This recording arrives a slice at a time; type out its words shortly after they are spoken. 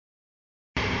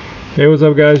Hey, what's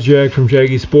up, guys? Jag from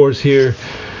Jaggy Sports here.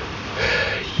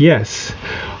 Yes,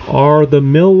 are the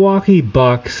Milwaukee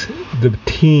Bucks the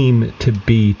team to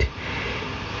beat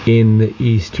in the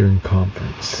Eastern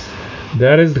Conference?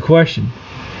 That is the question.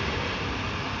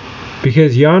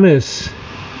 Because Giannis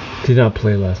did not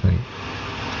play last night.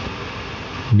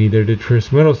 Neither did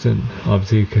Khris Middleton,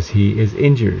 obviously, because he is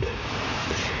injured.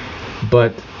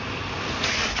 But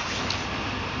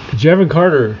Jevon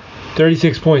Carter,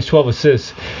 36 points, 12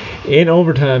 assists in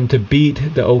overtime to beat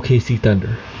the OKC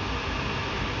Thunder.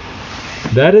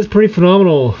 That is pretty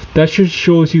phenomenal. That just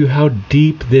shows you how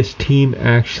deep this team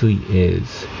actually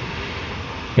is.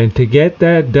 And to get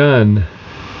that done,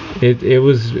 it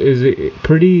was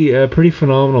pretty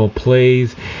phenomenal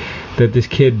plays that this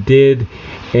kid did.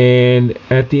 And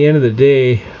at the end of the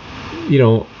day,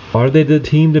 are they the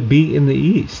team to beat in the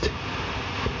East?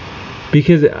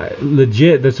 Because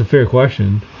legit, that's a fair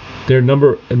question. They're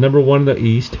number one in the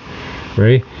East,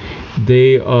 right?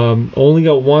 They only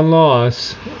got one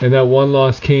loss, and that one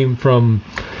loss came from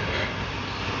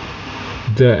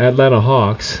the Atlanta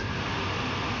Hawks,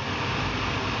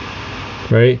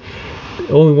 right?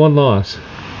 Only one loss.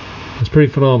 That's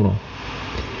pretty phenomenal.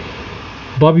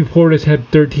 Bobby Portis had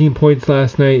 13 points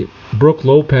last night. Brook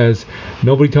Lopez,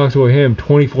 nobody talks about him,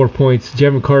 24 points.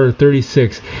 Jevon Carter,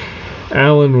 36.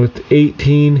 Allen with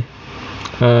 18.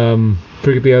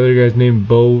 Forget the other guy's name,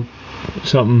 Bo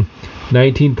something,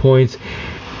 19 points.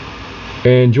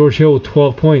 And George Hill with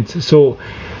 12 points. So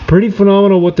pretty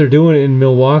phenomenal what they're doing in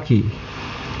Milwaukee,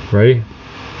 right?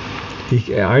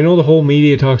 I know the whole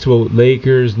media talks about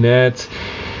Lakers, Nets,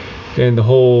 and the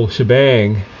whole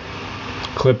shebang.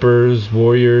 Clippers,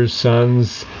 Warriors,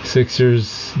 Suns,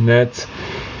 Sixers, Nets.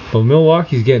 But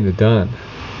Milwaukee's getting it done.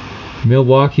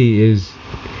 Milwaukee is,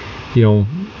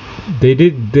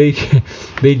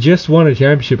 they just won a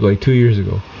championship like 2 years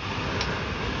ago.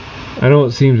 I know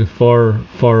it seems far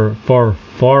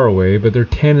away, but they're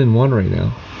 10-1 right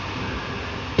now.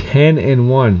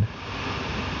 10-1.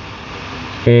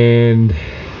 And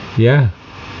yeah,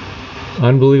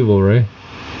 unbelievable, right?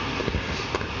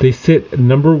 They sit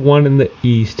number 1 in the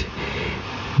East.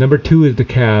 Number 2 is the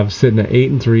Cavs, sitting at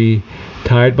 8-3,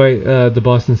 tied by the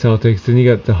Boston Celtics. Then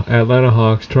you got the Atlanta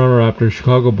Hawks, Toronto Raptors,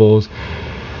 Chicago Bulls,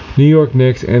 New York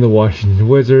Knicks, and the Washington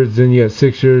Wizards. Then you got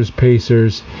Sixers,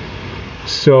 Pacers.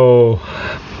 So,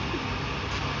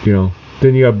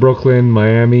 then you got Brooklyn,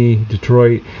 Miami,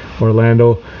 Detroit,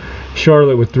 Orlando,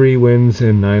 Charlotte with 3 wins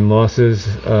and 9 losses.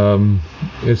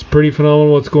 It's pretty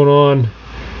phenomenal what's going on.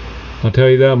 I'll tell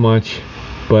you that much.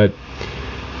 But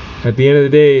at the end of the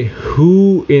day,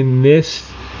 who in this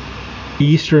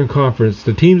Eastern Conference,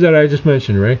 the teams that I just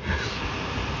mentioned, right?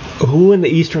 Who in the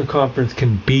Eastern Conference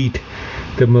can beat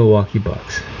the Milwaukee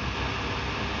Bucks?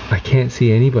 I can't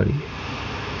see anybody.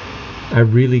 I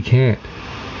really can't.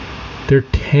 They're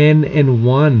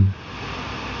 10-1.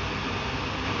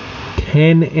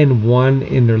 10-1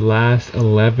 in their last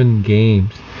 11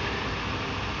 games.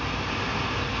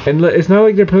 And it's not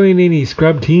like they're playing any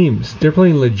scrub teams. They're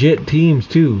playing legit teams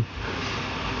too.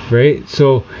 Right?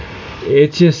 So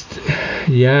it's just,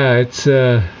 it's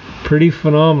pretty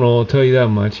phenomenal, I'll tell you that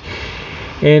much.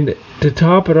 And to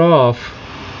top it off,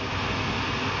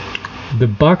 the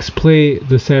Bucks play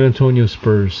the San Antonio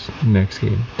Spurs next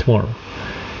game, tomorrow.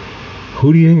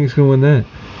 Who do you think is going to win that?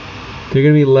 They're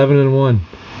going to be 11-1.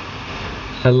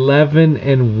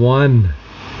 11-1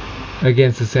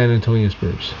 against the San Antonio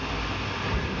Spurs.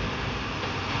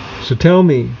 So tell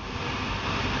me,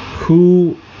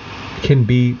 who can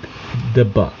beat the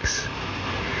Bucks?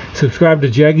 Subscribe to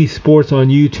Jaggy Sports on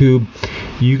YouTube.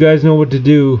 You guys know what to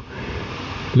do.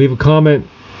 Leave a comment,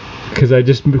 because I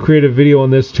just created a video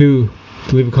on this too.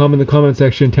 Leave a comment in the comment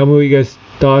section. Tell me what you guys'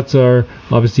 thoughts are.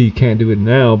 Obviously, you can't do it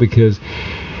now because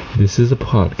this is a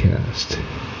podcast.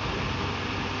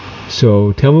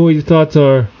 So tell me what your thoughts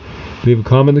are. Leave a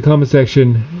comment in the comment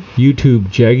section. YouTube,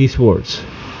 Jaggy Sports.